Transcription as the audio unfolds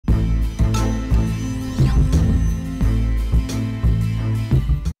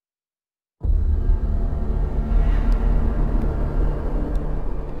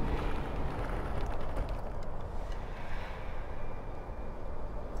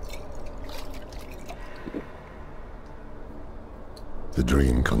The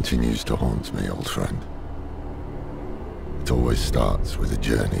dream continues to haunt me, old friend. It always starts with a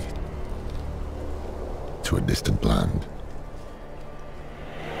journey to a distant land.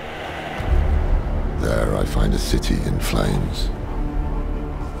 There I find a city in flames.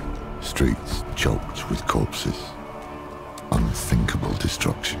 Streets choked with corpses. Unthinkable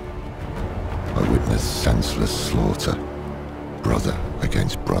destruction. I witness senseless slaughter. Brother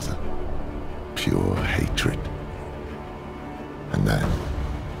against brother. Pure hatred. And then,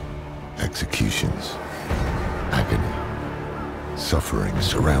 executions. Agony. Suffering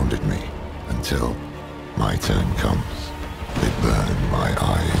surrounded me until my turn comes. They burn my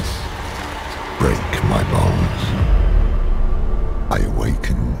eyes. Break my bones. I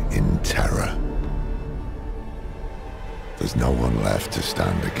awaken in terror. There's no one left to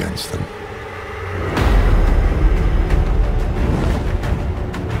stand against them.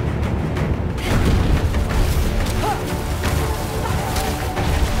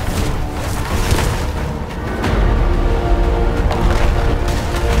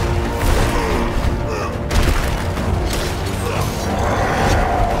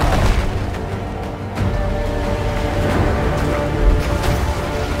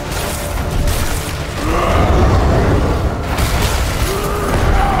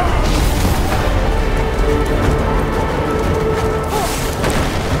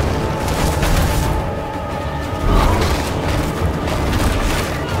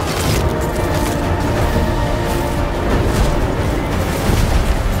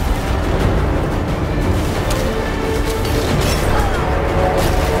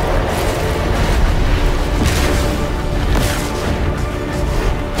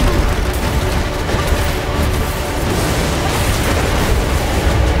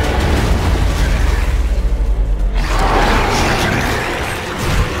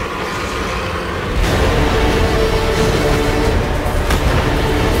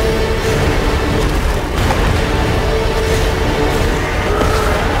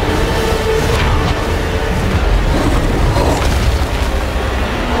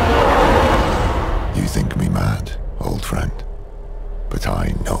 But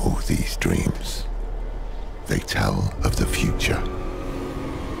I know these dreams. They tell of the future.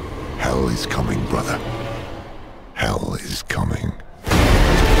 Hell is coming, brother. Hell is coming.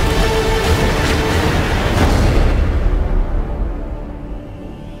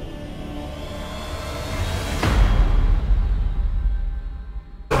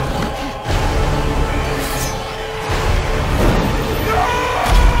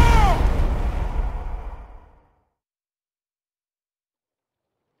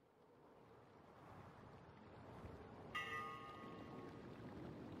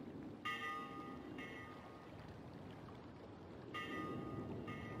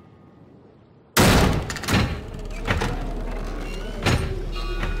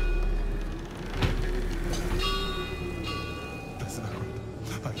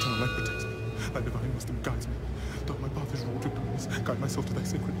 Thy divine wisdom guides me. Doth my path is wrought with darkness, guide myself to thy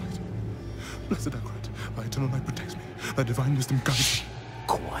sacred light. Blessed Akrat, thy eternal light protects me. Thy divine wisdom guides me.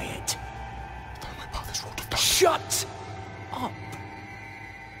 Quiet. Though my path is wrought with darkness. Shut up.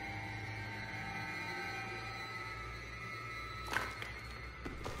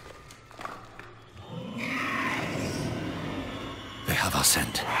 They have our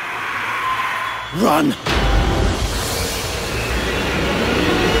scent. Run!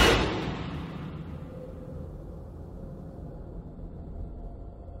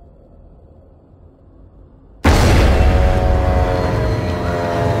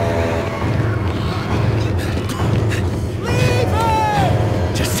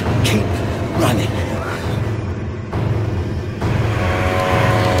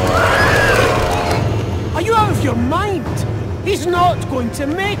 Your mind! He's not going to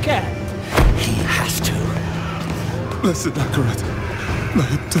make it! He has to. Blessed Akarat, thy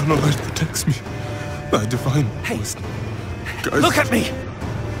eternal light protects me. Thy divine wisdom guides Look at me!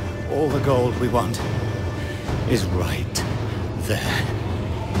 All the gold we want is right there.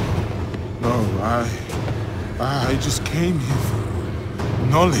 No, I just came here for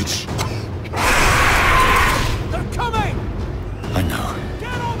knowledge. They're coming! I know.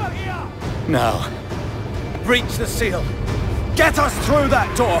 Get over here! Now. Breach the seal! Get us through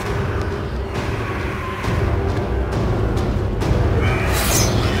that door!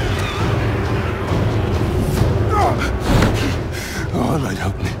 Oh, Lord,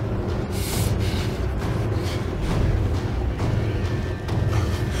 help me.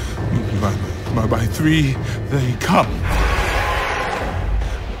 By three they come.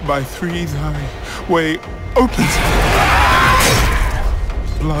 By three thy way opens.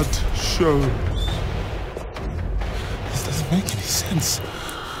 Blood shows. This doesn't make any sense.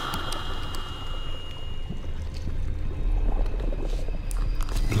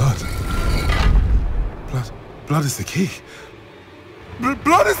 Blood is the key.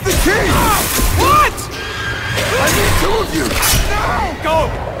 Blood is the key! What? I need two of you! No! Go!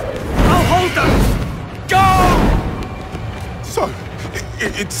 I'll hold them! Go! So,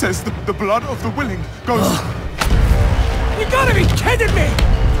 it says the blood of the willing goes... You gotta be kidding me!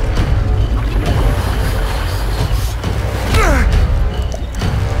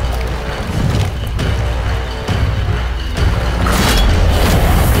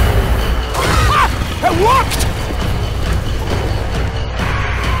 It worked!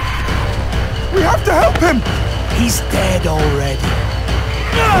 We have to help him! He's dead already.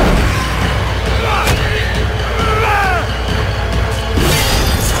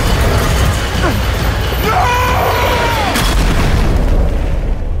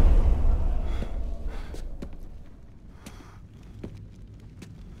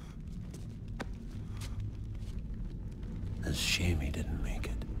 It's a shame he didn't make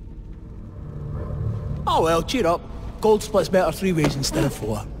it. Oh well, cheer up. Gold splits better 3 ways instead of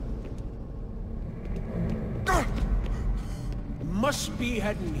 4. Must be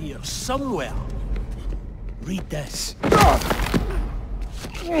hidden here somewhere. Read this.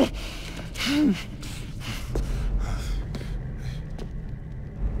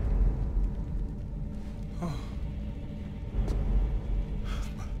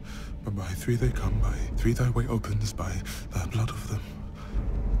 By 3 they come, by 3 thy way opens, by the blood of them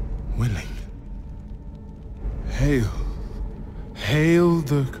willing. Hail. Hail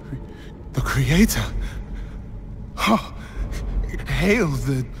the Creator. Ha! Hail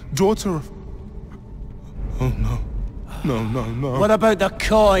the daughter of... Oh no. No, no, no. What about the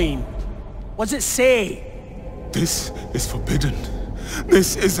coin? What's it say? This is forbidden.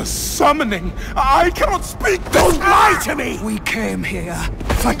 This is a summoning. I cannot speak this. Don't lie to me! We came here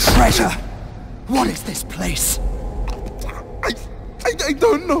for treasure. What is this place? I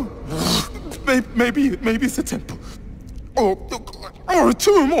don't know. Maybe it's a temple. Or a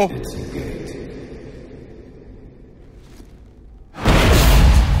tomb, or...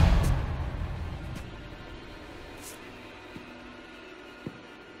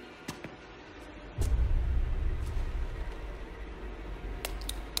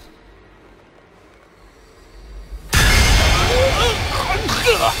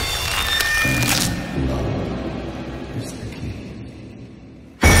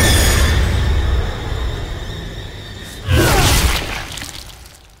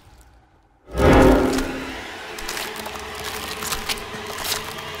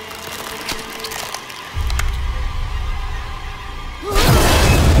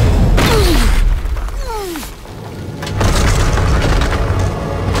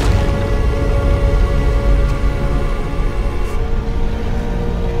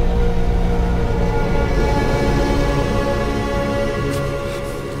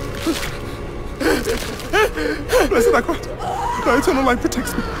 Blessed Akrat, thy eternal light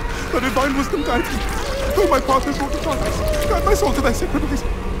protects me. Thy divine wisdom guides me. Though my path is wrought with darkness, guide my soul to thy sacred ways.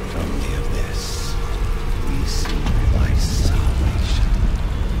 From the abyss, we see thy salvation.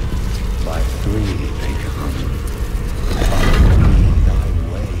 By 3 they come, by 3 thy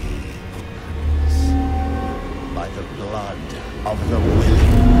way opens. By the blood of the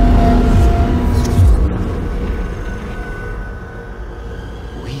willing.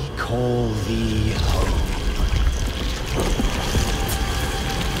 We call thee home.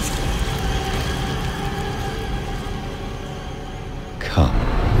 Come.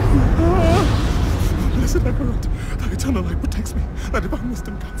 Blessed Akrat, thy eternal light protects me. Thy divine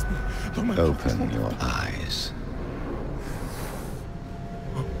wisdom guides me. Though my path is Open wrought your with eyes.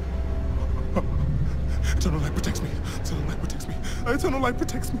 eternal light protects me. Eternal light protects me. Eternal light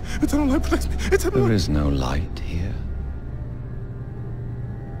protects me. Eternal light protects me. Eternal There light... is no light here.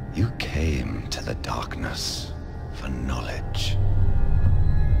 You came to the darkness for knowledge.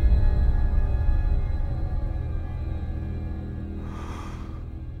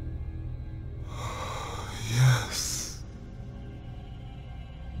 Yes.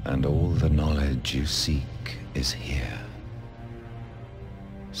 And all the knowledge you seek is here.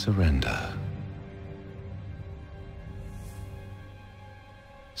 Surrender.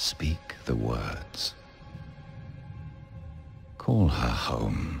 Speak the words. Call her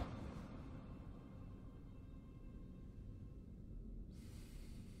home.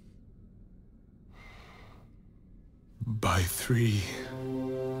 By 3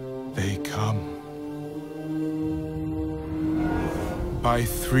 they come. By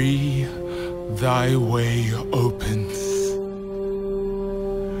 3 thy way opens.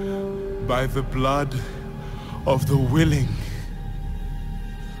 By the blood of the willing.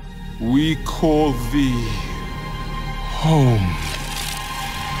 We call thee home.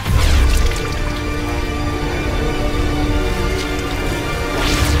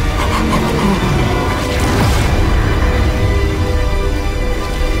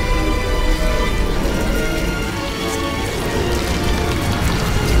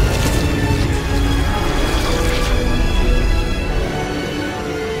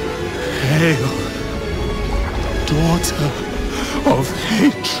 Hail, daughter of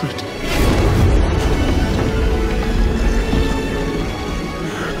hatred,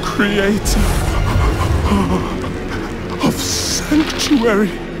 creator of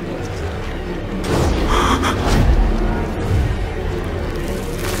sanctuary.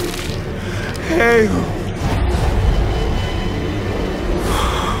 Hail,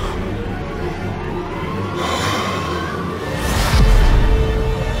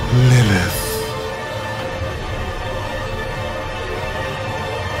 Lilith.